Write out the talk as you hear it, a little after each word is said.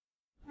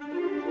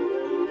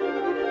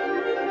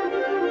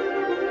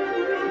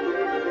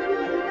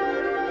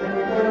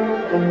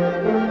This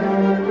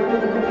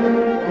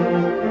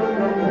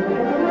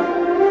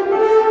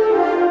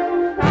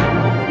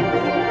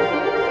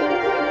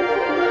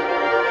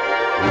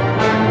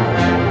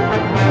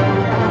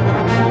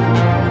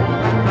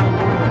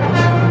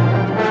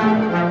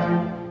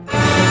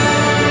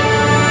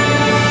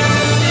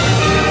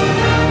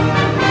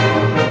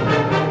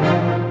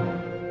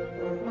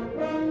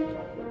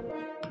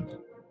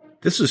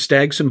is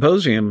Stag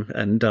Symposium,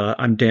 and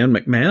I'm Dan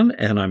McMahon,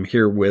 and I'm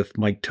here with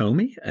Mike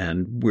Thome,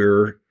 and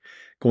we're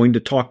going to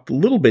talk a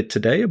little bit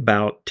today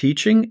about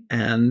teaching,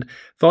 and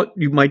thought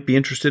you might be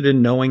interested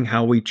in knowing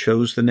how we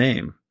chose the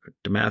name.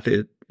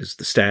 DeMatha is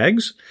the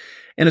Stags,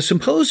 and a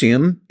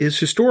symposium is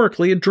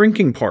historically a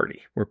drinking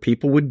party where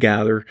people would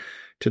gather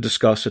to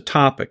discuss a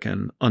topic,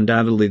 and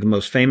undoubtedly the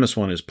most famous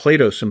one is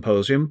Plato's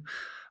Symposium,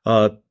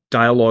 a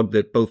dialogue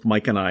that both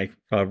Mike and I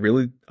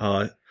really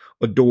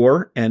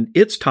adore, and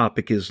its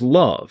topic is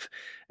love.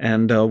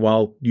 And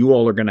while you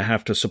all are going to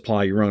have to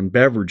supply your own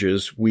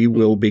beverages, we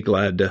will be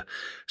glad to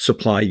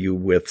supply you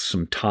with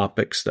some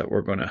topics that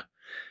we're going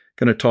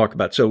to talk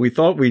about. So we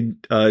thought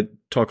we'd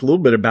talk a little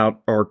bit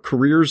about our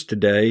careers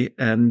today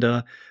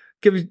and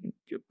give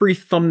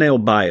brief thumbnail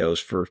bios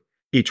for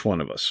each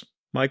one of us.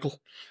 Michael?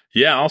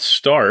 Yeah, I'll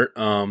start.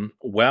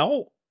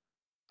 Well,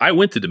 I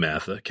went to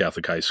DeMatha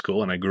Catholic High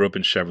School, and I grew up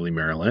in Cheverly,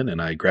 Maryland, and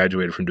I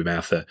graduated from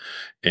DeMatha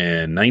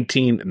in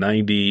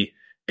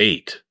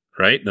 1998,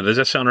 right? Now, does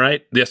that sound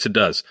right? Yes, it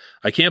does.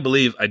 I can't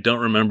believe I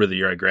don't remember the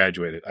year I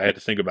graduated. I had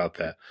to think about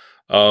that.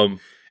 And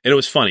it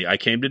was funny. I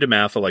came to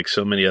DeMatha like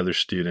so many other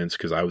students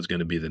because I was going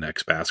to be the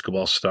next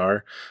basketball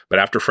star. But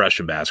after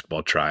freshman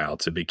basketball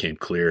tryouts, it became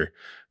clear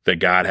that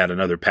God had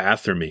another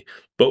path for me.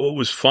 But what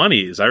was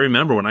funny is I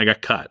remember when I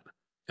got cut,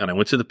 and I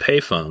went to the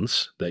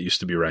payphones that used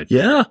to be right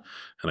there.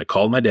 And I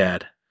called my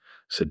dad,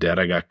 said, Dad,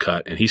 I got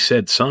cut. And he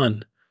said,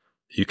 son,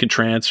 you can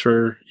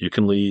transfer, you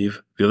can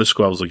leave. The other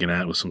school I was looking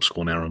at was some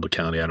school in Anne Arundel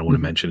County. I don't want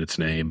to mention its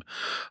name.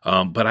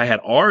 But I had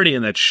already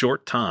in that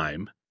short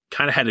time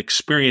kind of had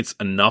experienced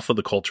enough of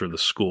the culture of the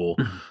school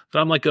that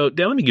I'm like, oh,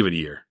 Dad, let me give it a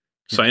year.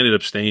 So I ended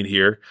up staying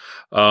here.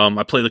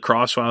 I played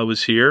lacrosse while I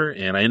was here,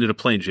 and I ended up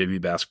playing JV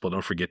basketball.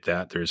 Don't forget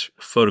that. There's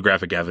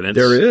photographic evidence.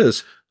 There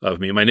is. Of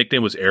me. My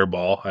nickname was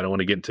Airball. I don't want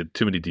to get into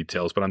too many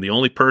details, but I'm the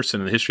only person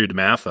in the history of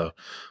DeMatha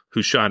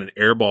who shot an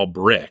airball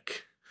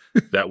brick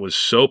that was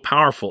so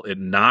powerful it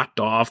knocked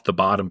off the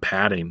bottom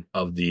padding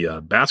of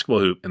the basketball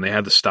hoop, and they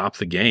had to stop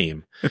the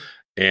game.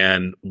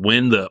 And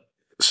when the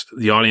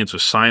audience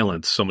was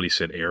silent, somebody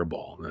said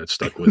airball, and it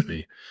stuck with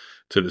me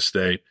to this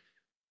day.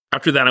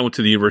 After that, I went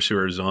to the University of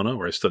Arizona,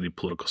 where I studied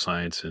political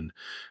science and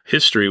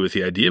history with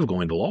the idea of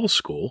going to law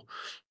school.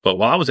 But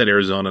while I was at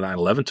Arizona,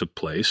 9/11 took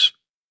place.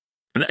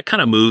 And that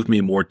kind of moved me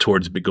more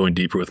towards going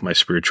deeper with my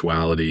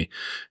spirituality.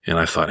 And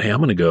I thought, hey,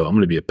 I'm going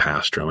to be a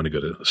pastor. I'm going to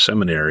go to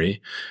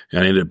seminary.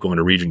 And I ended up going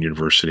to Regent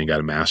University and got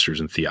a master's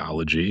in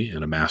theology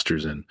and a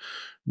master's in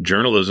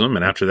journalism.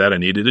 And after that, I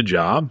needed a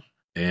job.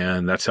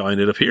 And that's how I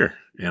ended up here.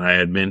 And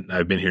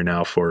I've been here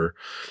now for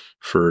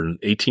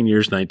 18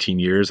 years, 19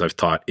 years. I've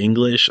taught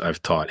English.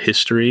 I've taught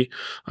history.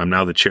 I'm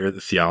now the chair of the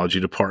theology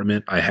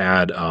department. I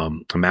had a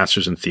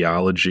master's in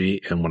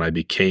theology. And when I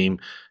became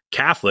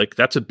Catholic,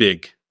 that's a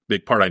big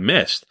part I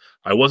missed.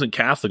 I wasn't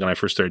Catholic when I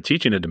first started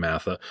teaching at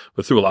DeMatha,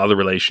 but through a lot of the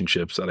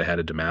relationships that I had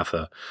at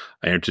DeMatha,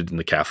 I entered in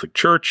the Catholic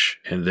Church.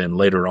 And then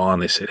later on,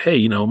 they said,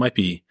 hey, it might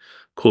be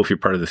cool if you're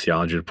part of the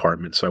theology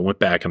department. So I went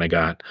back and I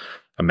got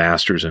a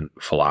master's in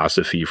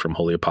philosophy from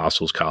Holy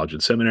Apostles College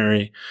and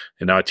Seminary.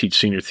 And now I teach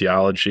senior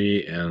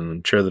theology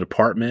and chair of the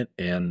department.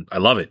 And I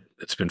love it.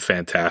 It's been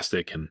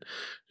fantastic. And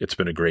it's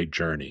been a great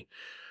journey.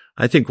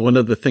 I think one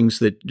of the things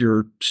that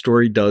your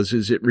story does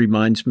is it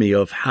reminds me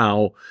of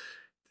how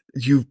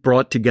you've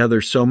brought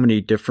together so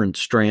many different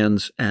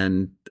strands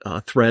and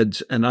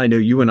threads. And I know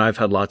you and I have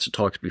had lots of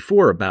talks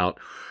before about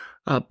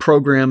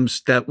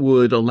programs that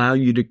would allow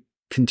you to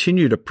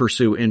continue to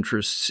pursue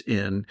interests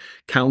in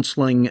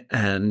counseling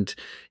and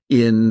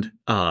in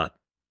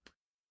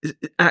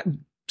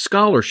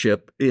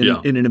scholarship in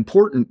an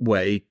important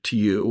way to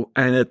you,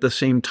 and at the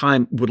same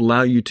time would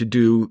allow you to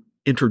do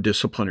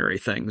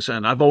interdisciplinary things.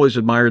 And I've always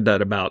admired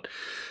that about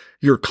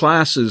your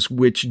classes,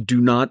 which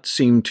do not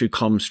seem to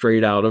come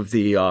straight out of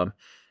the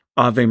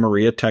Ave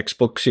Maria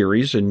textbook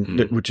series,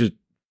 and which is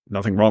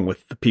nothing wrong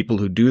with the people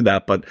who do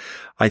that. But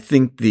I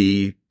think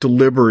the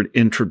deliberate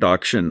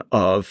introduction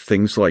of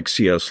things like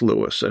C.S.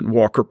 Lewis and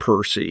Walker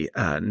Percy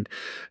and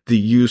the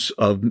use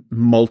of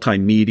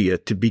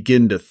multimedia to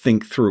begin to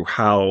think through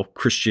how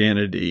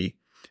Christianity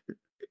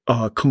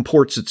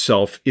comports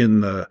itself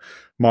in the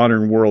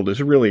modern world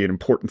is really an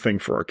important thing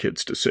for our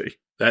kids to see.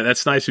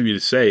 That's nice of you to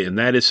say, and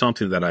that is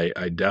something that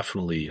I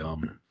definitely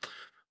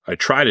I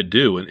try to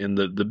do. And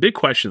the big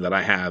question that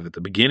I have at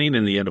the beginning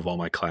and the end of all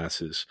my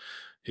classes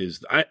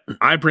is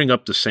I bring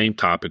up the same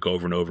topic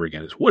over and over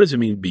again: is what does it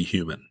mean to be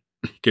human?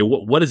 Okay,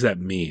 what does that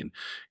mean,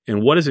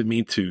 and what does it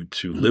mean to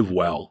live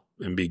well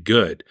and be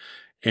good?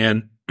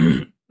 And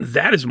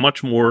that is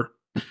much more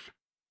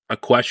a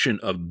question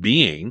of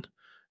being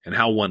and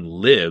how one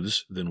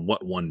lives than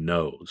what one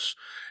knows.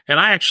 And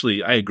I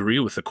agree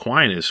with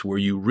Aquinas, where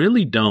you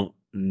really don't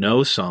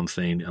know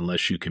something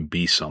unless you can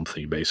be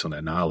something based on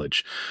that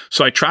knowledge.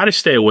 So I try to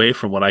stay away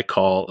from what I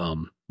call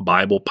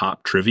Bible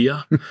pop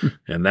trivia.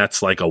 And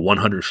that's like a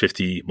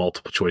 150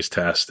 multiple choice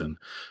test. And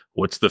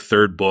what's the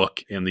third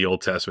book in the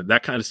Old Testament?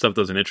 That kind of stuff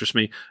doesn't interest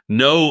me.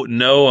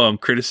 No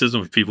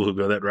criticism of people who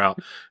go that route,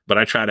 but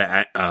I try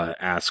to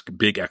ask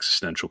big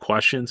existential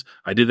questions.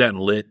 I did that in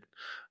lit.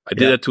 I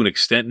did that to an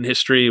extent in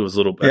history. It was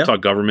I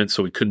taught government,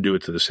 so we couldn't do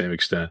it to the same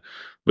extent.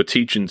 But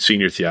teaching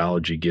senior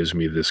theology gives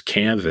me this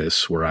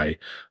canvas where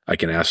I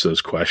can ask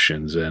those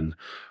questions. And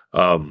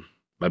I've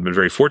been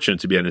very fortunate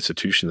to be at an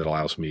institution that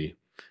allows me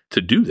to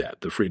do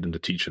that, the freedom to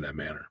teach in that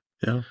manner.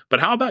 Yeah. But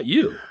how about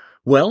you?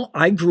 Well,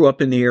 I grew up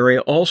in the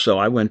area also.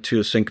 I went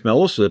to St.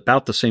 Camillus,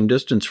 about the same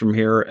distance from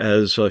here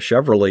as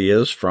Cheverly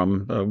is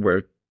from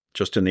where,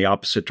 just in the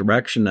opposite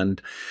direction. And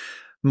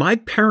my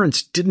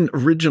parents didn't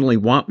originally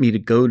want me to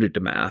go to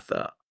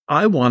DeMatha.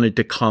 I wanted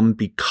to come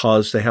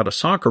because they had a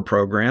soccer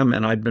program,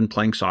 and I'd been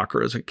playing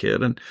soccer as a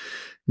kid, and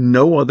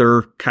no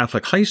other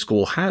Catholic high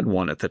school had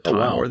one at the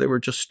time, or they were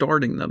just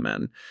starting them.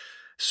 And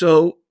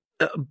so,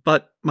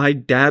 but my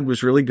dad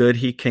was really good.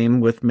 He came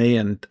with me,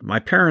 and my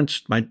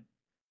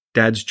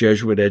dad's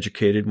Jesuit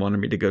educated, wanted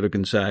me to go to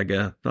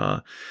Gonzaga.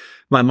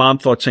 My mom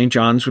thought St.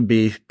 John's would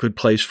be a good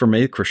place for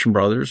me. Christian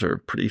Brothers are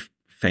pretty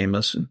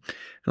famous and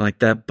like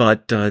that,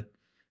 but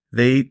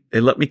they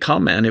let me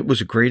come, and it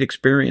was a great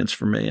experience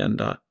for me.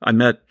 And I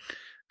met a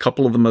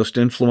couple of the most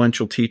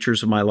influential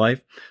teachers of my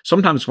life.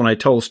 Sometimes when I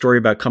tell a story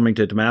about coming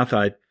to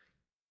DeMatha,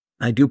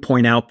 I do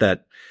point out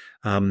that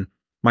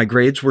my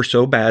grades were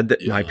so bad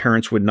that my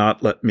parents would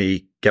not let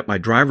me get my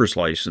driver's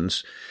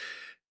license,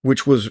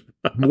 which was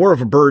more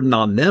of a burden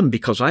on them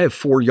because I have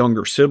 4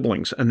 younger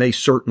siblings, and they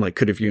certainly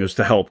could have used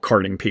the help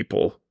carting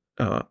people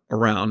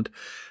around.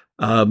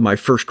 My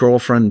first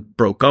girlfriend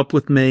broke up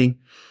with me.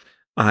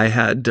 I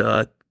had,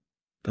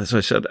 as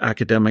I said,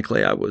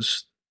 academically, I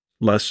was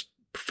less,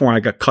 before I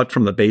got cut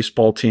from the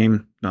baseball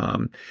team,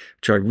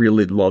 which I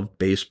really loved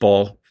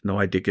baseball. No,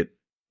 I did it.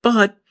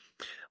 But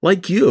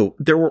like you,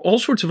 there were all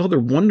sorts of other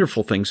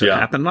wonderful things that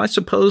happened. And I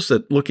suppose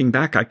that looking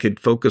back, I could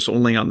focus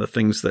only on the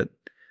things that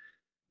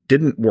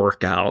didn't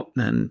work out.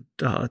 And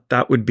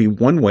that would be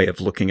one way of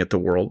looking at the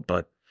world,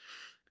 but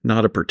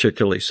not a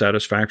particularly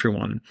satisfactory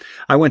one.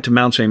 I went to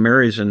Mount St.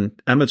 Mary's in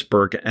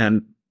Emmitsburg,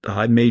 and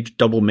I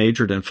double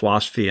majored in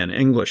philosophy and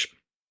English.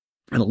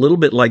 And a little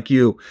bit like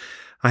you,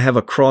 I have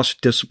a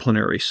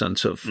cross-disciplinary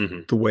sense of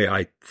the way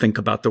I think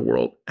about the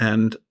world.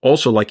 And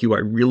also like you, I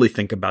really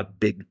think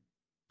about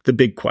the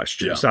big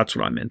questions. Yeah. That's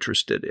what I'm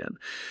interested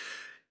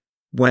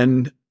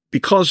in.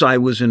 Because I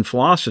was in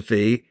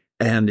philosophy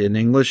and in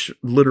English,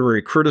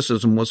 literary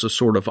criticism was a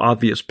sort of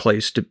obvious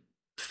place to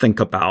think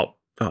about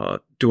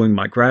doing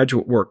my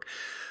graduate work.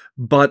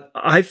 But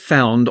I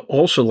found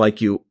also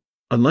like you,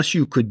 unless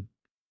you could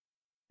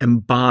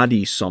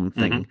embody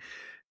something,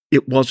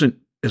 it wasn't,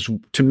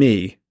 to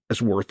me,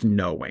 as worth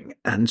knowing.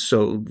 And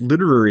so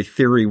literary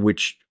theory,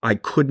 which I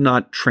could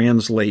not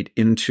translate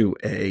into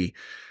a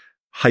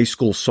high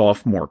school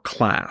sophomore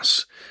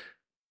class,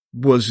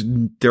 was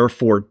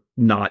therefore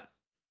not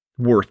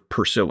worth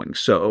pursuing.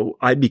 So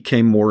I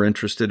became more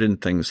interested in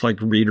things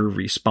like reader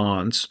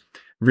response,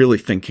 really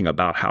thinking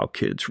about how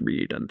kids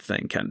read and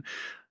think, and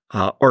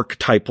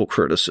archetypal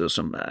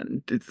criticism,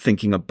 and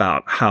thinking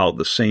about how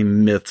the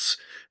same myths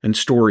and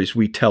stories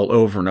we tell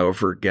over and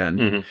over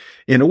again,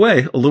 in a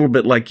way, a little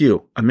bit like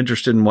you. I'm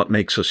interested in what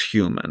makes us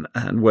human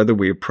and whether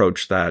we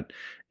approach that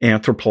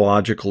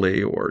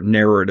anthropologically or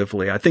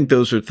narratively. I think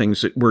those are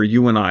things where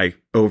you and I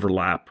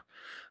overlap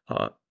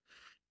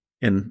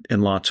in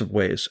lots of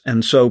ways.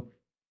 And so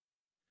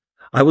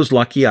I was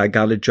lucky. I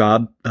got a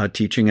job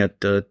teaching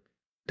at DeMatha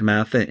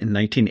in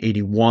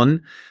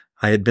 1981.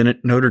 I had been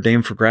at Notre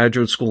Dame for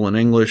graduate school in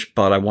English,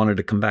 but I wanted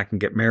to come back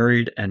and get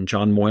married. And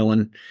John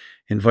Moylan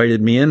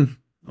invited me in,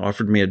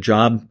 offered me a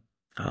job,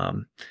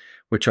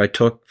 which I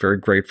took, very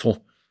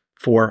grateful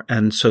for.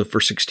 And so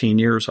for 16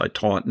 years, I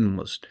taught and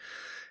was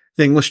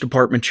the English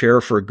department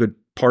chair for a good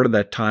part of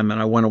that time. And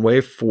I went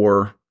away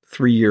for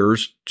 3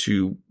 years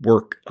to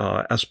work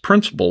as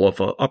principal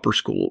of an upper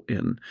school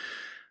in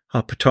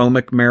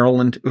Potomac,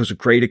 Maryland. It was a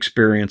great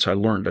experience. I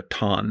learned a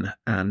ton.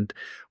 And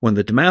when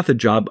the DeMatha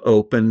job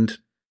opened,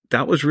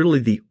 that was really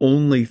the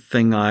only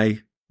thing I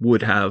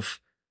would have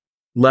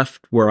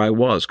left where I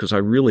was, because I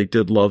really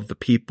did love the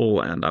people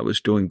and I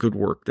was doing good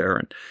work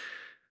there.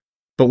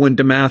 But when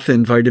DeMatha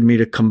invited me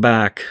to come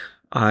back,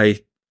 I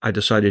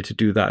decided to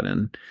do that.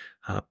 And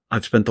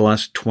I've spent the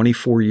last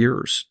 24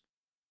 years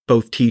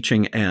both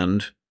teaching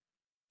and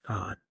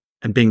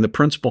being the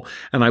principal.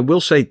 And I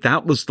will say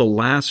that was the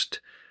last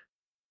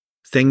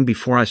thing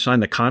before I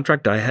signed the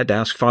contract. I had to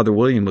ask Father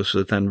William, who was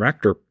the then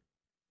rector.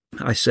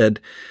 I said,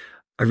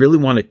 I really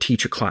want to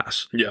teach a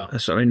class. Yeah. I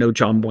said, I know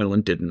John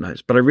Moylan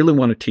didn't, but I really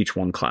want to teach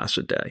one class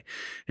a day.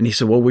 And he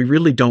said, well, we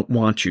really don't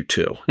want you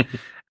to.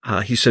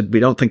 He said, we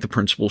don't think the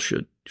principal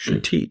should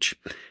teach.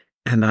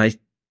 And I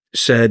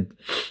said,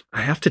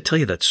 I have to tell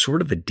you, that's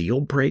sort of a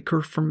deal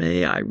breaker for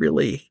me. I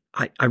really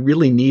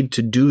need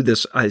to do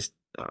this. I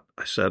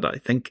said, I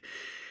think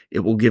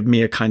it will give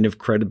me a kind of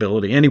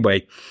credibility.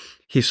 Anyway,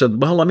 he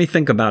said, well, let me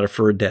think about it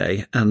for a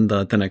day. And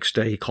the next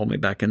day he called me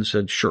back and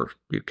said, sure,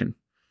 you can.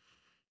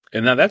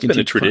 And now that's been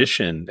a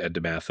tradition at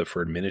DeMatha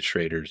for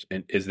administrators.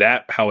 And is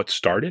that how it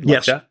started?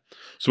 Yes. Like that?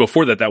 So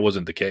before that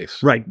wasn't the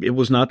case. Right. It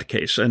was not the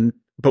case.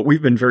 But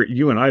we've been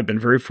you and I have been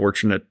very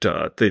fortunate.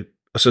 The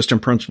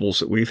assistant principals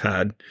that we've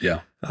had.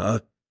 Yeah.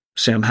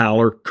 Sam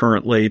Haller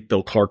currently,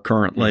 Bill Clark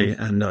currently,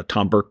 and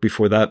Tom Burke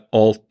before that,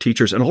 all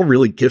teachers and all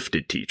really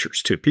gifted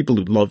teachers too, people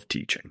who love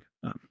teaching.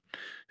 I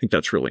think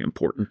that's really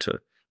important to.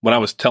 When I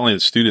was telling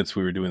the students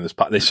we were doing this,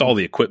 they saw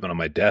the equipment on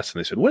my desk and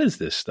they said, what is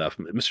this stuff?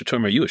 Mr.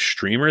 Tomey, are you a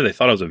streamer? They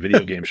thought I was a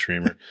video game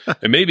streamer.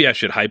 And maybe I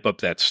should hype up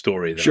that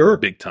story that I'm a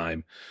big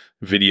time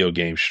video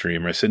game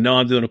streamer. I said, no,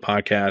 I'm doing a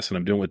podcast and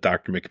I'm doing it with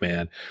Dr.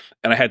 McMahon.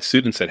 And I had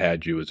students that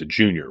had you as a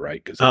junior,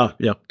 right? Because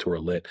tour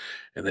lit.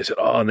 And they said,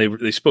 and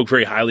they spoke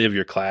very highly of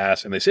your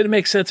class. And they said, it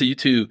makes sense that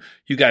you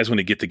guys want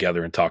to get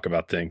together and talk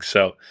about things.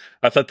 So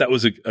I thought that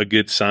was a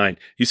good sign.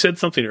 You said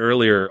something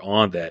earlier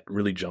on that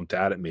really jumped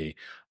out at me.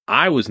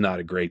 I was not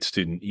a great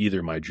student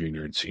either my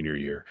junior and senior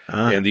year.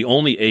 And the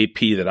only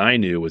AP that I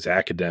knew was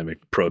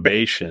academic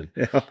probation.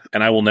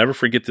 And I will never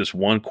forget this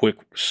one quick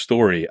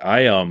story.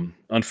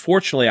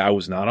 Unfortunately, I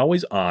was not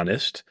always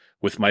honest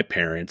with my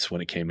parents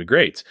when it came to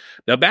grades.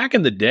 Now, back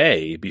in the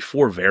day,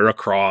 before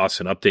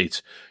Veracross and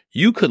updates,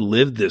 you could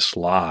live this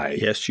lie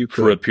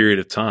for a period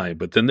of time.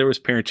 But then there was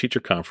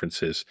parent-teacher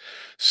conferences.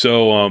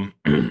 So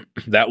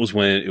that was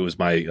when it was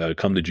my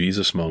come to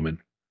Jesus moment.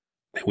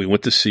 We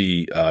went to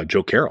see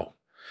Joe Carroll.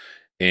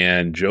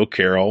 And Joe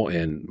Carroll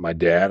and my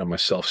dad and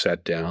myself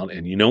sat down.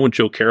 And when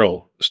Joe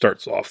Carroll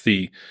starts off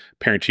the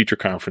parent-teacher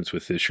conference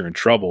with this, you're in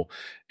trouble.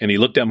 And he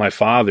looked at my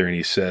father and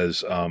he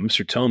says,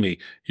 Mr. Tomey,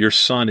 your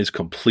son is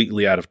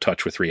completely out of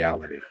touch with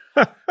reality.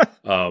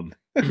 And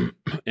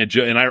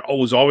I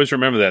always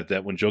remember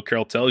that when Joe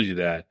Carroll tells you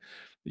that,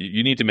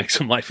 you need to make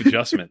some life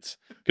adjustments.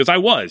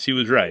 Because he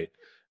was right.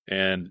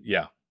 And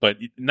but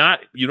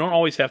you don't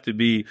always have to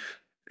be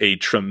a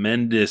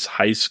tremendous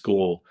high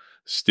school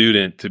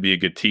student to be a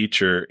good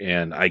teacher.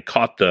 And I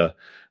caught the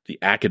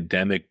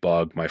academic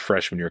bug my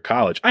freshman year of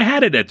college. I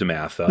had it at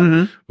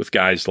DeMatha with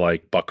guys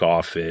like Buck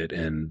Offutt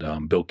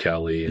and Bill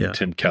Kelly and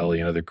Tim Kelly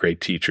and other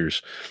great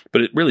teachers.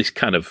 But it really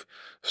kind of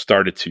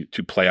started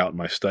to play out in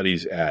my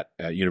studies at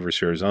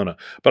University of Arizona.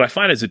 But I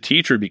find as a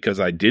teacher, because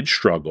I did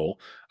struggle,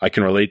 I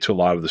can relate to a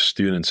lot of the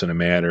students in a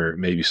manner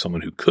maybe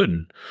someone who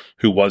couldn't,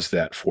 who was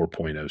that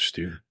 4.0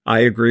 student. I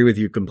agree with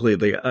you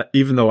completely.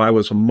 Even though I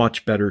was a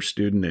much better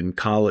student in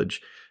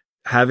college,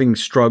 having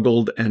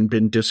struggled and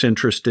been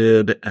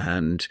disinterested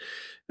and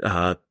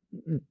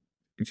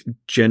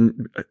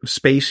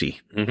spacey,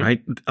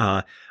 right?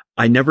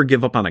 I never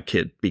give up on a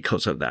kid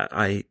because of that.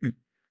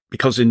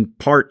 Because in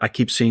part I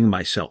keep seeing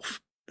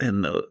myself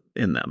in them.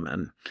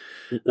 And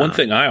one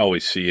thing I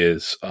always see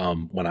is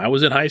when I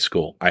was in high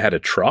school, I had a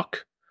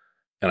truck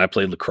and I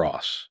played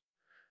lacrosse.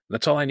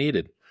 That's all I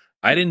needed.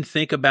 I didn't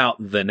think about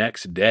the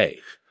next day.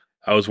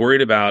 I was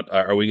worried about,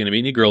 are we going to meet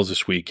any girls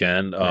this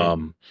weekend? Right.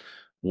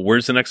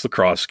 Where's the next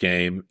lacrosse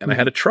game? And I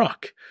had a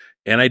truck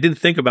and I didn't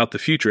think about the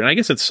future. And I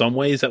guess in some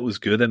ways that was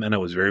good. That meant I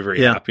was very,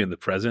 very happy in the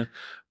present.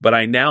 But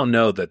I now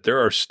know that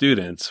there are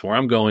students where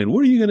I'm going,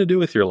 what are you going to do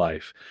with your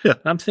life? Yeah.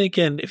 And I'm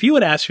thinking, if you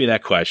would ask me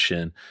that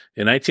question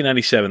in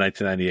 1997,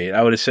 1998,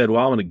 I would have said,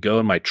 well, I'm going to go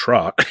in my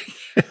truck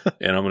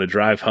and I'm going to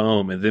drive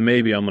home. And then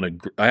maybe I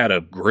had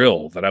a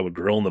grill that I would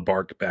grill in the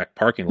back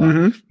parking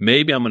lot.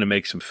 Maybe I'm going to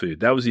make some food.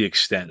 That was the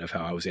extent of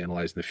how I was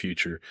analyzing the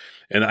future.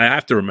 And I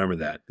have to remember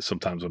that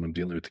sometimes when I'm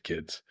dealing with the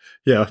kids.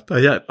 Yeah.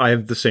 I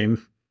have the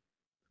same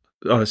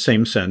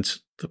sense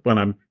when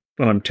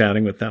I'm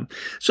chatting with them.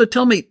 So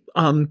tell me,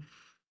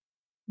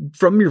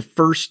 from your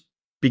first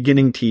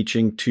beginning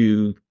teaching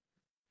to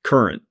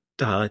current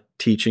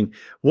teaching,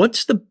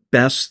 what's the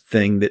best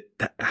thing that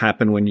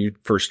happened when you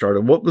first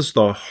started? What was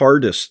the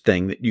hardest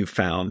thing that you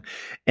found?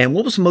 And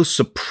what was the most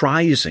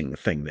surprising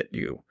thing that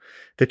you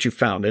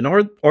found? And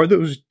are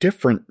those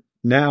different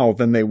now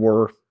than they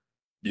were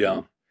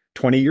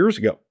 20 years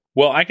ago?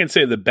 Well, I can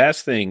say the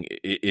best thing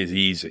is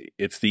easy.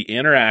 It's the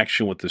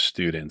interaction with the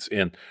students.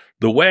 And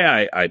the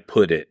way I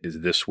put it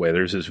is this way.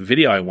 There's this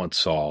video I once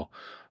saw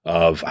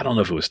of, I don't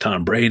know if it was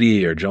Tom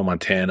Brady or Joe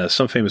Montana,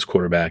 some famous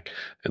quarterback,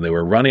 and they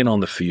were running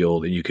on the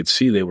field, and you could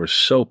see they were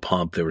so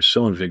pumped, they were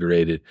so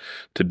invigorated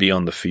to be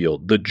on the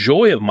field. The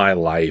joy of my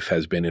life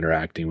has been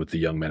interacting with the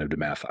young men of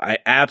DeMatha. I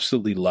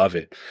absolutely love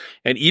it.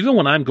 And even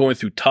when I'm going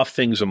through tough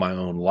things in my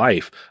own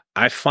life,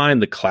 I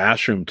find the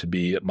classroom to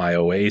be my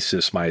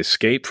oasis, my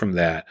escape from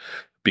that,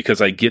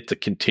 because I get to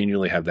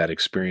continually have that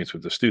experience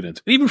with the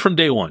students. Even from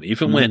day one,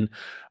 even when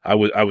I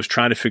was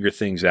trying to figure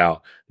things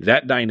out,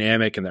 that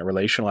dynamic and that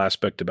relational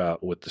aspect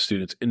with the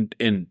students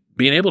and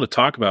being able to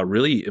talk about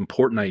really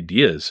important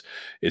ideas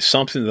is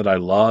something that I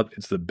love.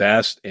 It's the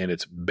best, and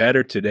it's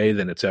better today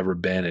than it's ever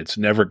been. It's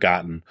never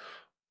gotten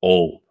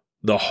old.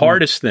 The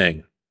hardest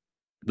thing,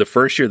 the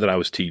first year that I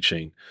was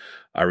teaching,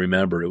 I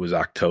remember it was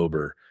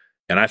October,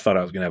 and I thought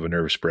I was going to have a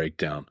nervous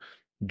breakdown.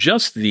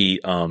 Just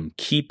the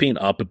keeping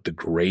up with the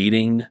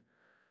grading,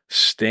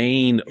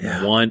 staying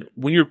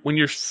when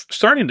you're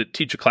starting to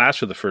teach a class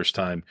for the first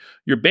time,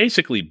 you're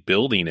basically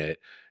building it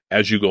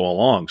as you go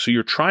along. So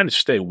you're trying to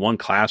stay one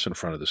class in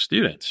front of the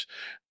students.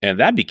 And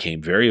that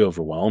became very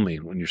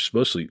overwhelming when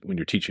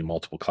you're teaching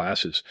multiple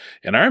classes.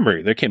 And I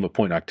remember there came a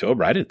point in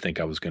October, I didn't think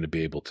I was going to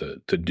be able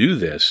to do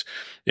this.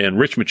 And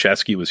Rich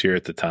Macheski was here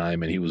at the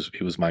time, and he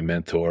was my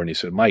mentor. And he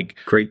said, Mike,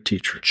 great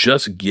teacher,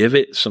 just give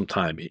it some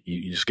time.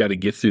 You just got to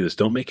get through this.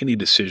 Don't make any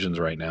decisions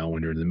right now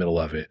when you're in the middle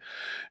of it.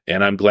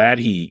 And I'm glad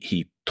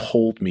he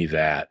told me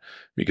that,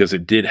 because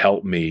it did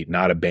help me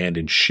not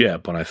abandon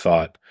ship when I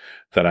thought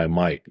that I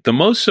might. The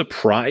most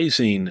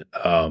surprising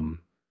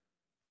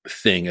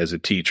thing as a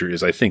teacher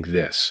is, I think,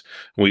 this.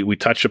 We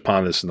touched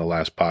upon this in the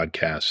last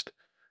podcast.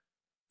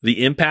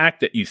 The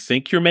impact that you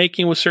think you're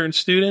making with certain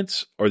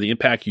students, or the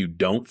impact you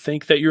don't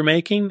think that you're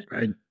making.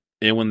 Right.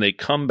 And when they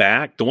come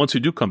back, the ones who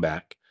do come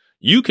back,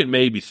 you can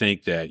maybe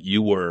think that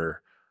you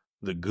were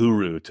the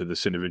guru to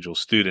this individual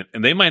student,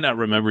 and they might not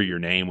remember your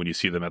name when you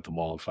see them at the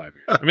mall in 5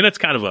 years. I mean, that's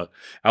kind of a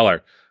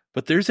outlier.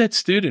 But there's that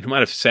student who might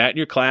have sat in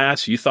your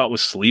class, you thought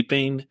was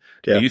sleeping,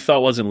 you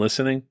thought wasn't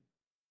listening,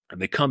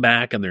 and they come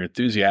back and they're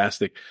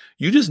enthusiastic.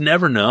 You just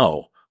never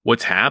know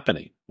what's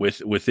happening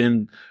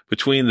between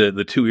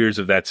the 2 ears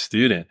of that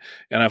student.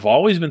 And I've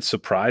always been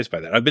surprised by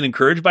that. I've been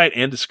encouraged by it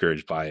and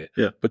discouraged by it.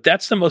 Yeah. But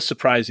that's the most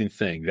surprising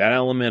thing, that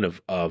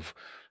element of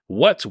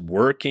what's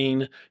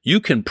working. You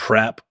can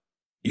prep.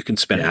 You can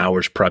spend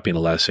hours prepping a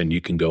lesson. You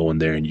can go in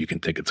there and you can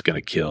think it's going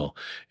to kill,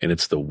 and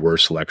it's the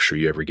worst lecture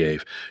you ever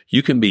gave.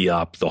 You can be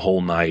up the whole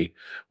night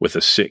with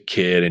a sick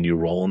kid, and you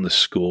roll into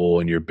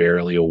school and you're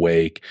barely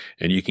awake,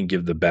 and you can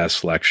give the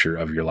best lecture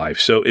of your life.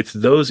 So it's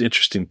those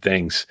interesting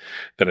things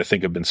that I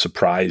think have been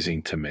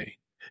surprising to me.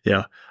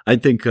 Yeah. I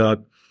think I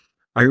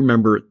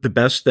remember the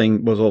best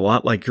thing was a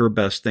lot like your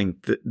best thing.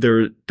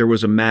 There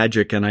was a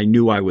magic, and I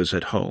knew I was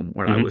at home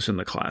when I was in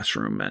the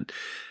classroom. And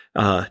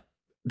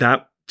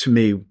that, to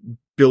me,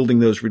 building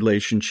those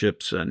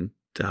relationships and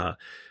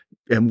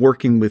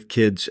working with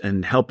kids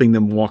and helping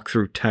them walk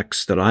through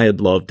texts that I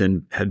had loved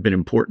and had been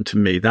important to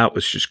me, that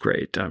was just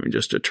great. I mean,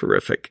 just a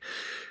terrific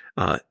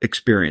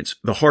experience.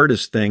 The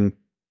hardest thing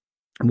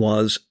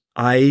was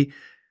though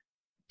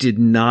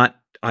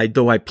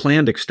I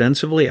planned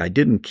extensively, I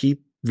didn't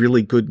keep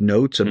really good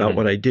notes about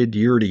what I did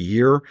year to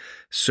year.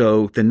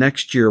 So the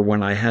next year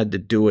when I had to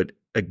do it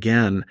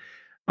again,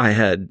 I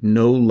had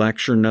no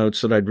lecture notes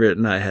that I'd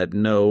written. I had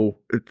no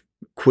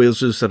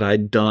quizzes that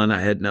I'd done.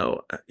 I had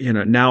no,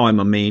 now I'm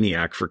a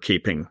maniac for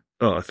keeping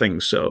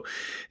things, so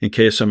in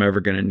case I'm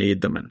ever going to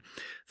need them. And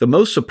the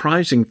most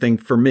surprising thing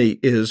for me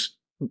is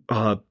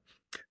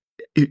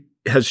it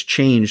has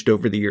changed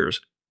over the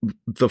years.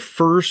 The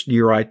first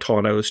year I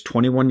taught, I was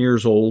 21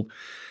 years old.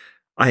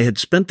 I had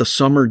spent the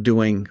summer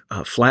doing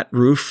flat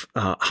roof,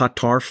 hot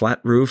tar flat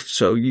roof.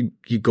 So you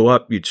go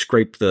up, you'd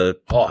scrape the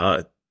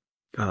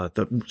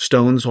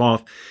stones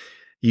off.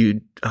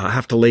 You'd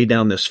have to lay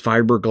down this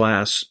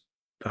fiberglass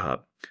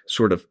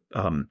sort of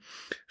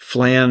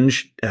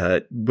flange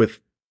with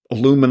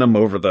aluminum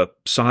over the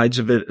sides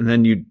of it, and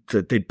then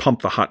they'd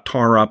pump the hot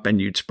tar up,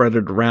 and you'd spread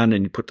it around,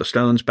 and you put the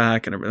stones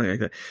back and everything like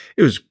that.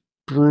 It was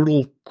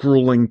brutal,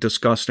 grueling,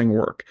 disgusting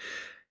work.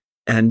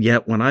 And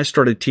yet when I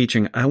started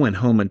teaching, I went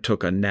home and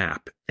took a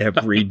nap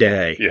every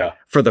day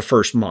for the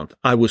first month.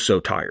 I was so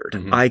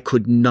tired. I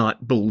could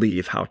not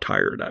believe how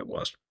tired I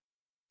was.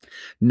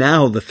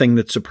 Now, the thing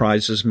that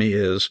surprises me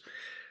is,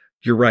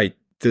 you're right,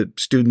 the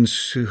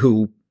students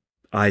who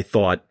I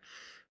thought,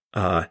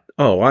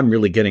 I'm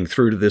really getting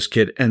through to this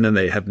kid, and then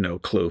they have no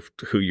clue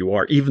who you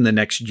are. Even the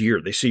next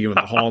year, they see you in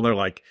the hall, and they're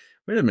like,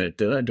 wait a minute,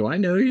 do I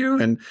know you?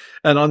 And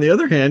on the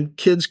other hand,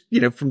 kids,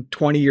 from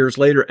 20 years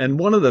later, and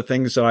one of the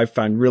things that I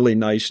find really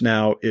nice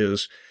now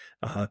is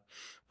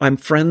I'm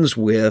friends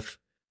with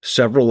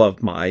several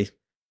of my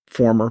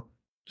former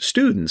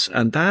students,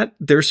 and that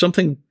there's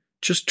something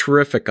just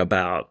terrific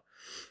about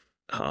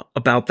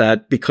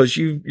that, because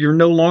you're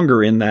no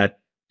longer in that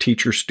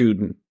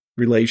teacher-student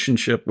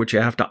relationship, which you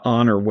have to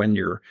honor when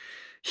you're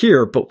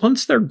here. But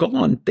once they're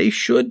gone,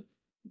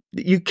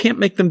 you can't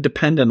make them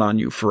dependent on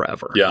you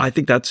forever. Yeah. I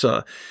think I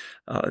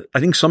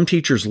think some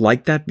teachers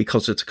like that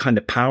because it's a kind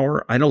of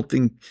power. I don't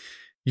think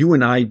you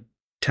and I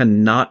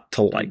tend not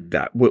to like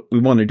that. What we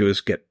want to do is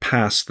get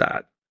past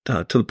that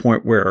to the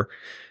point where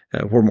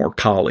we're more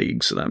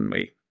colleagues than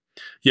we.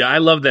 Yeah, I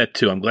love that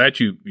too. I'm glad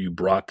you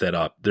brought that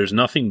up. There's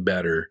nothing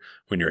better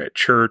when you're at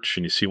church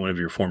and you see one of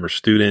your former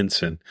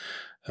students, and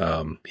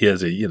he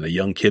has a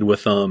young kid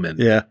with them,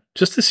 and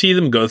just to see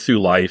them go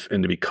through life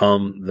and to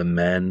become the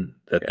men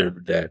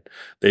that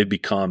they've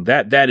become.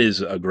 That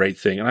is a great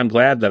thing, and I'm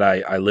glad that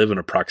I live in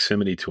a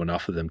proximity to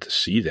enough of them to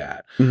see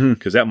that,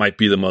 because that might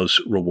be the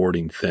most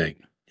rewarding thing.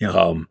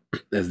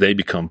 As they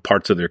become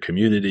parts of their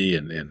community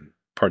and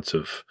parts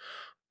of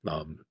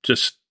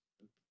just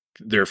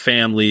their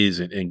families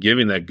and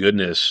giving that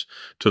goodness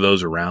to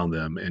those around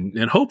them.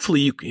 And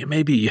hopefully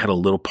maybe you had a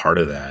little part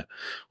of that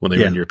when they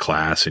were in your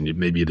class, and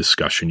maybe a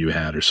discussion you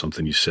had or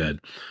something you said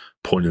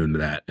pointed them to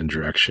that in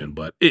direction.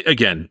 But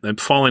again, I'm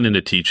falling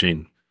into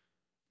teaching.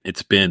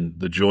 It's been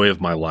the joy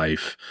of my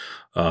life.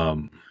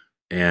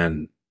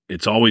 And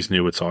it's always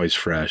new. It's always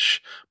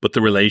fresh, but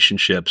the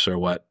relationships are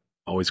what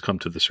always come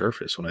to the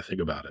surface when I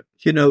think about it.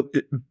 You know,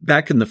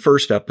 back in the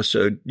first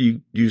episode,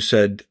 you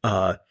said,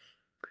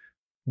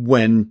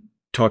 when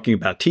talking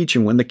about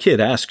teaching, when the kid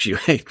asks you,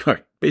 hey,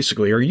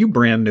 basically, are you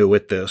brand new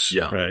at this?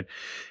 Yeah. Right.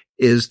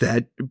 Is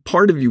that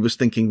part of you was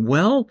thinking,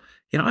 well,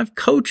 you know, I've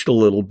coached a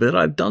little bit.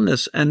 I've done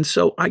this. And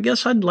so I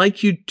guess I'd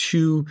like you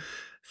to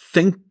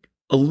think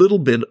a little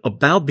bit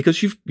about,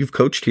 because you've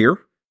coached here.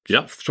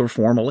 Yeah. Sort of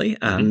formally.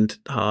 And,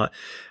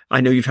 I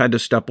know you've had to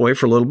step away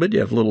for a little bit. You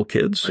have little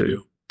kids. I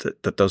do.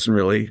 That doesn't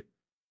really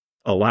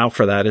allow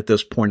for that at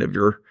this point of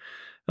your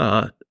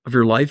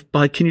life.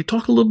 But can you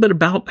talk a little bit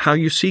about how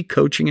you see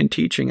coaching and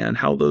teaching and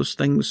how those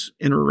things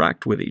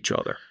interact with each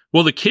other?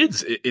 Well, the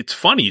kids, it's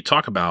funny. You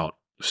talk about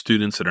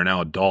students that are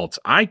now adults.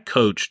 I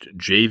coached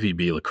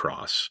JVB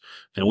lacrosse,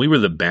 and we were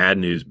the Bad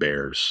News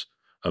Bears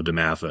of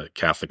DeMatha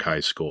Catholic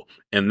High School.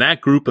 And that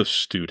group of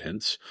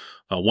students,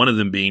 one of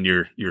them being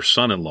your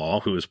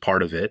son-in-law, who is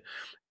part of it,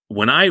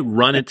 when I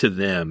run into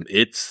them,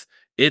 it's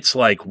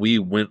like we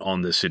went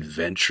on this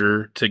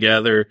adventure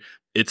together.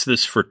 It's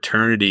this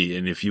fraternity.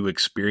 And if you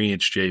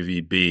experience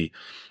JVB,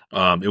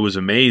 it was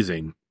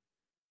amazing.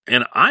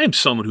 And I am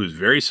someone who's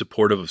very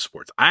supportive of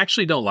sports. I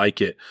actually don't like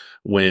it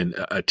when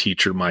a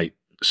teacher might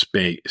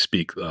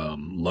speak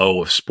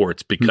low of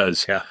sports,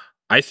 because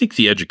I think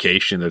the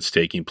education that's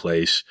taking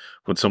place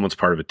when someone's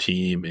part of a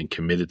team and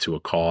committed to a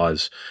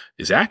cause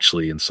is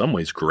actually in some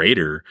ways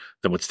greater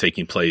than what's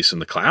taking place in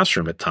the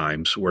classroom at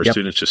times, where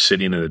students just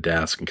sitting at a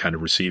desk and kind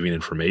of receiving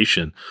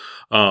information.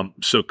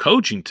 So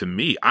coaching, to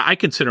me, I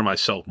consider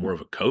myself more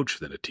of a coach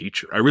than a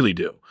teacher. I really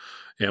do.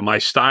 And my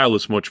style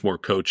is much more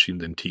coaching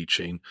than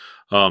teaching,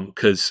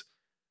 because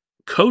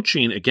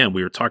coaching, again,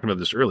 we were talking about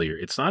this earlier,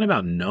 it's not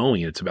about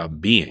knowing, it's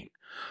about being.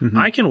 Mm-hmm.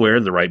 I can wear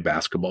the right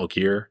basketball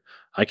gear.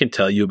 I can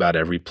tell you about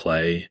every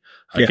play.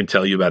 I can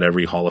tell you about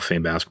every Hall of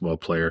Fame basketball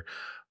player,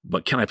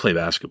 but can I play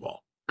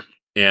basketball?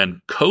 And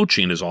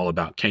coaching is all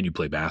about, can you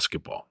play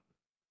basketball?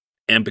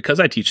 And because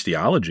I teach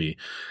theology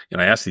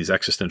and I ask these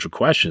existential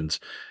questions,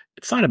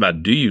 it's not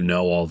about, do you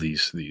know all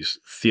these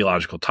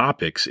theological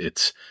topics?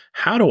 It's,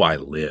 how do I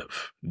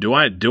live? Do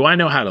I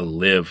know how to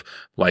live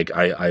like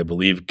I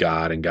believe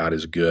God and God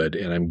is good,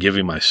 and I'm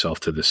giving myself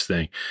to this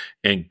thing?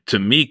 And to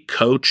me,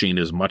 coaching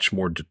is much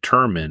more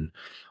determined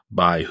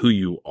by who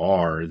you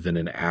are than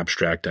an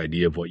abstract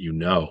idea of what you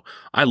know.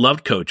 I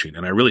loved coaching,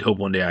 and I really hope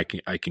one day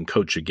I can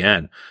coach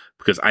again,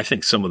 because I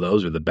think some of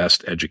those are the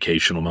best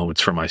educational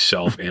moments for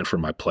myself and for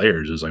my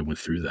players as I went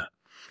through that.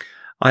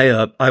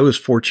 I was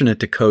fortunate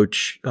to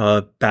coach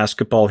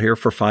basketball here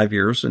for 5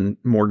 years in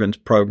Morgan's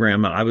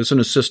program. I was an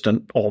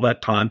assistant all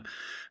that time,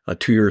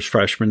 2 years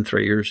freshman,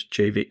 3 years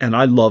JV, and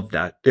I loved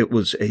that. It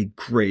was a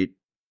great,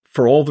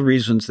 for all the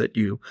reasons that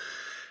you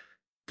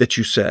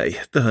say.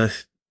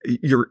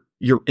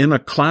 You're in a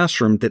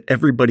classroom that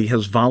everybody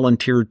has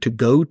volunteered to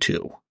go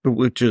to,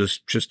 which is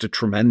just a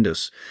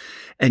tremendous,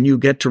 and you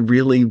get to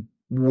really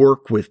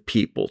work with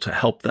people to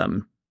help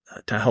them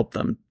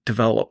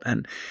develop.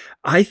 And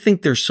I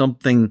think there's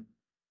something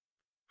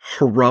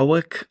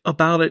heroic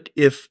about it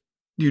if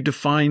you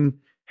define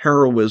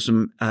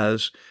heroism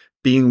as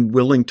being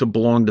willing to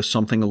belong to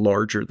something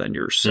larger than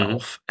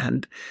yourself. Mm-hmm.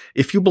 And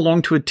if you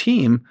belong to a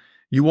team,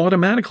 you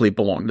automatically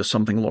belong to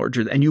something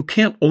larger, and you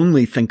can't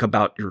only think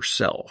about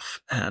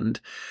yourself. And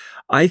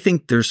I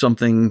think there's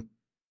something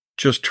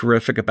just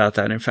terrific about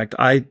that. In fact,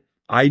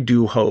 I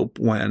do hope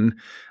when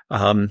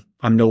I'm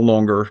no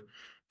longer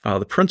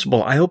the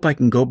principal, I hope I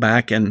can go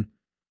back and,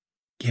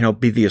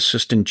 be the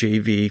assistant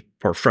JV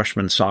or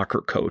freshman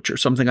soccer coach or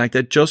something like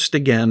that. Just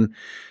again,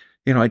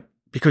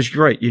 because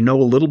you're right, a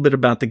little bit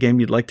about the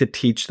game. You'd like to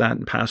teach that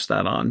and pass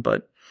that on,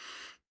 but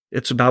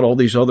it's about all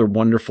these other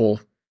wonderful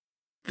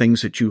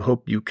things that you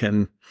hope you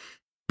can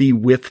be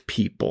with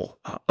people,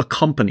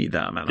 accompany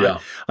them. And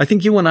I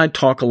think you and I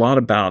talk a lot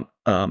about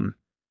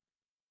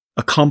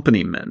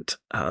accompaniment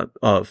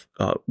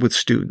with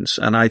students.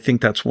 And I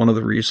think that's one of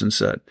the reasons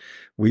that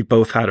we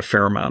both had a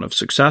fair amount of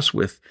success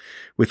with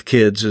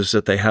kids, is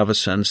that they have a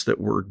sense that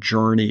we're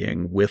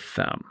journeying with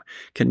them.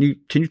 Can you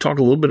talk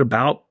a little bit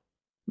about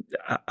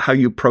how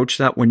you approach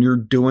that when you're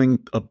doing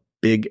a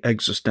big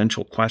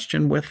existential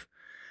question with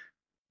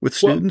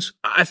students?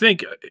 Well, I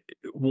think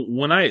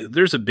when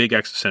there's a big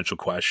existential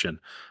question,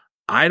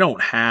 I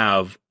don't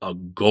have a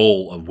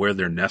goal of where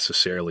they're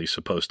necessarily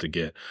supposed to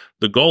get.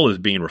 The goal is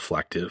being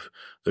reflective.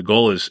 The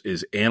goal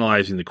is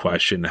analyzing the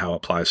question, how it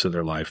applies to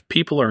their life.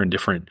 People are in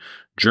different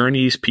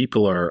journeys.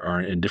 People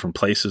are in different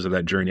places of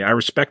that journey. I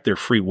respect their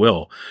free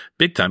will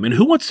big time. And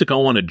who wants to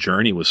go on a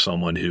journey with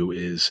someone who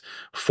is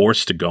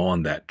forced to go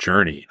on that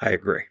journey? I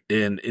agree.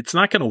 And it's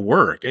not going to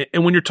work.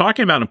 And when you're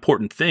talking about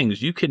important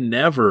things, you can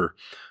never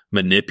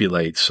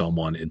manipulate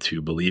someone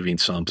into believing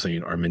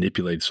something or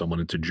manipulate someone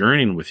into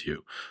journeying with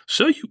you.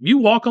 So you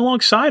walk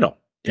alongside them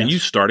and you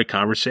start a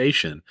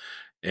conversation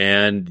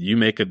and you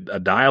make a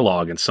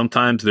dialogue. And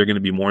sometimes they're going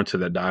to be more into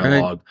that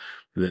dialogue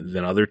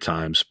than other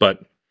times.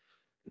 But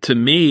to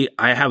me,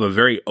 I have a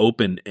very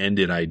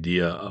open-ended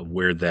idea of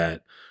where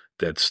that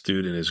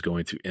student is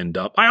going to end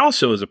up. I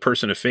also, as a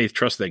person of faith,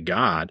 trust that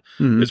God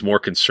is more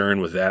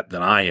concerned with that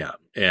than I am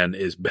and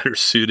is better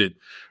suited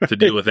to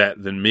deal with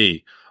that than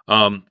me.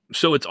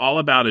 So it's all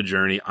about a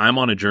journey. I'm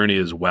on a journey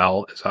as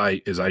well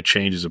as I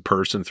change as a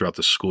person throughout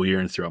the school year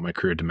and throughout my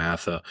career at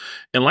DeMatha.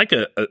 And like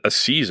a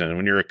season,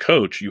 when you're a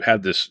coach, you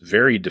have this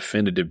very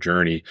definitive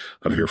journey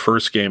of your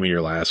first game and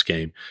your last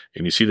game,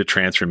 and you see the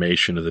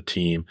transformation of the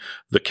team,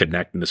 the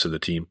connectedness of the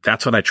team.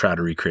 That's what I try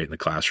to recreate in the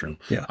classroom.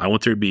 Yeah. I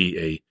want there to be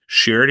a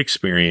shared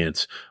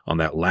experience on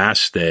that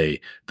last day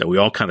that we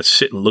all kind of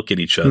sit and look at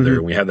each other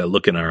and we have that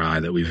look in our eye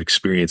that we've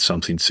experienced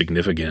something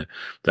significant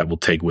that we'll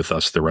take with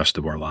us the rest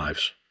of our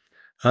lives.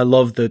 I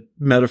love the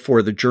metaphor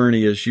of the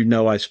journey. As you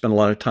know, I spend a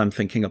lot of time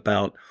thinking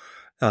about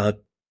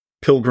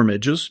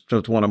pilgrimages. So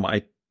it's one of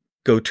my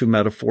go-to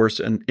metaphors,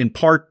 and in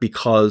part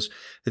because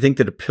I think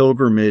that a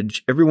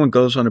pilgrimage, everyone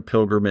goes on a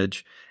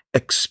pilgrimage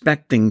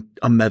expecting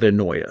a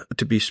metanoia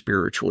to be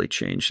spiritually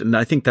changed. And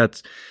I think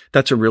that's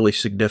a really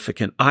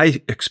significant,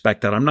 I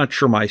expect that. I'm not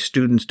sure my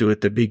students do at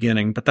the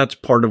beginning, but that's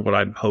part of what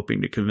I'm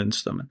hoping to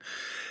convince them.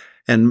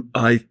 And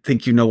I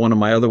think, one of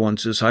my other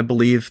ones is I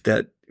believe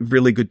that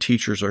really good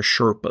teachers are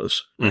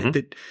Sherpas, right?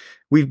 That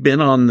we've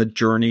been on the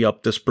journey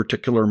up this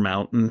particular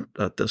mountain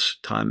at this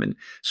time. And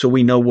so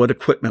we know what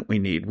equipment we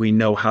need. We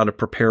know how to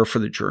prepare for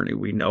the journey.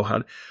 We know how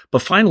to,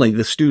 but finally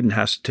the student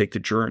has to take the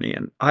journey.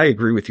 And I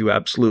agree with you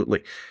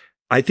absolutely.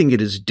 I think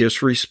it is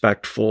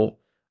disrespectful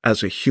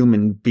as a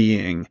human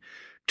being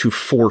to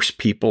force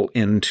people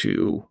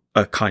into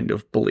a kind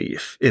of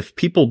belief. If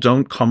people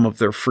don't come of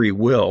their free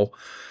will,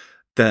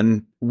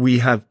 then we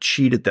have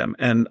cheated them.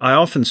 And I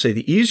often say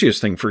the easiest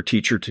thing for a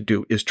teacher to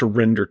do is to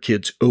render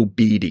kids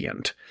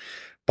obedient.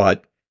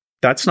 But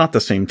that's not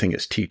the same thing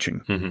as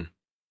teaching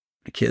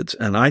kids.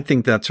 And I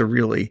think that's a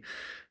really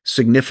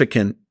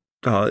significant,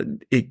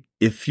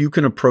 if you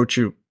can approach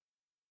it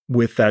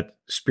with that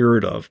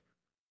spirit of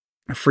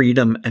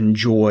freedom and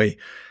joy.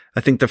 I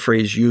think the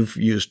phrase you've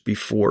used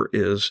before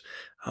is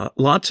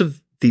lots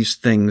of these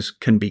things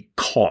can be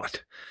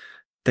caught.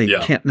 They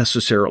can't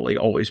necessarily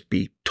always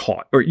be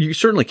taught, or you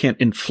certainly can't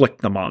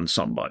inflict them on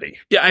somebody.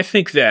 Yeah, I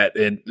think that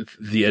in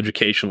the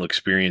educational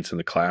experience in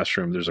the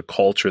classroom, there's a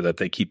culture that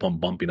they keep on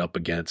bumping up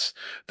against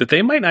that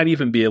they might not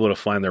even be able to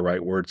find the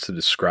right words to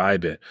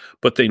describe it,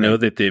 but they know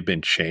that they've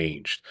been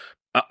changed.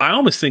 I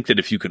almost think that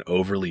if you can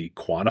overly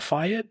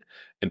quantify it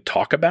and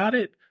talk about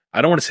it,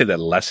 I don't want to say that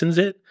lessens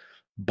it,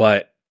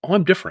 but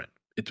I'm different.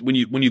 It's when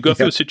you go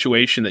through a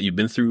situation that you've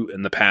been through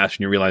in the past and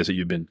you realize that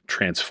you've been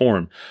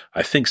transformed,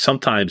 I think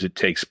sometimes it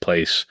takes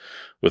place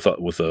with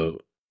a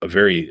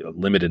very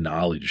limited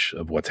knowledge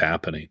of what's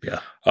happening. Yeah.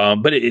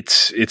 But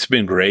it's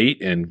been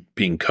great, and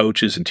being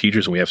coaches and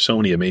teachers, and we have so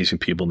many amazing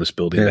people in this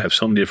building that have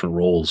so many different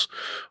roles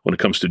when it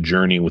comes to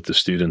journeying with the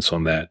students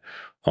on that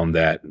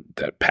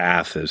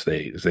path as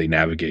they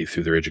navigate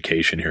through their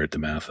education here at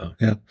DeMatha.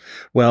 Yeah.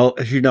 Well,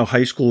 as you know,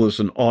 high school is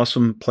an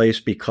awesome place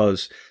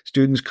because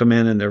students come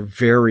in and they're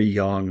very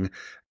young,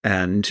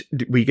 and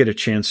we get a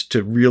chance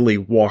to really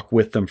walk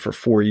with them for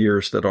 4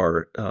 years that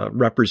are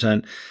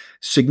represent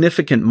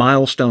significant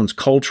milestones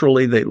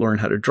culturally. They learn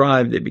how to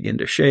drive, they begin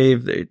to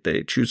shave,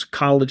 they choose a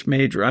college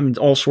major. I mean,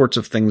 all sorts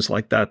of things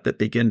like that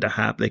begin to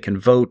happen. They can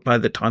vote by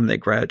the time they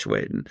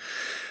graduate, and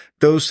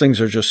those things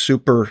are just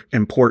super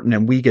important,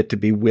 and we get to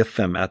be with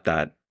them at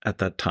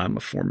that time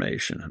of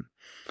formation. And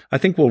I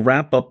think we'll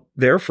wrap up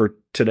there for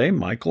today,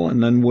 Michael,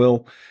 and then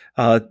we'll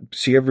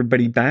see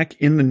everybody back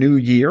in the new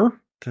year.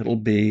 That'll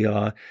be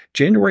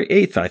January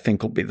 8th, I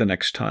think, will be the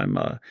next time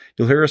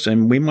you'll hear us,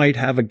 and we might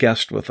have a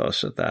guest with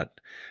us at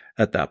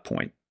that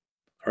point.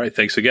 All right,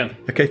 thanks again.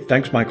 Okay,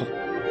 thanks, Michael.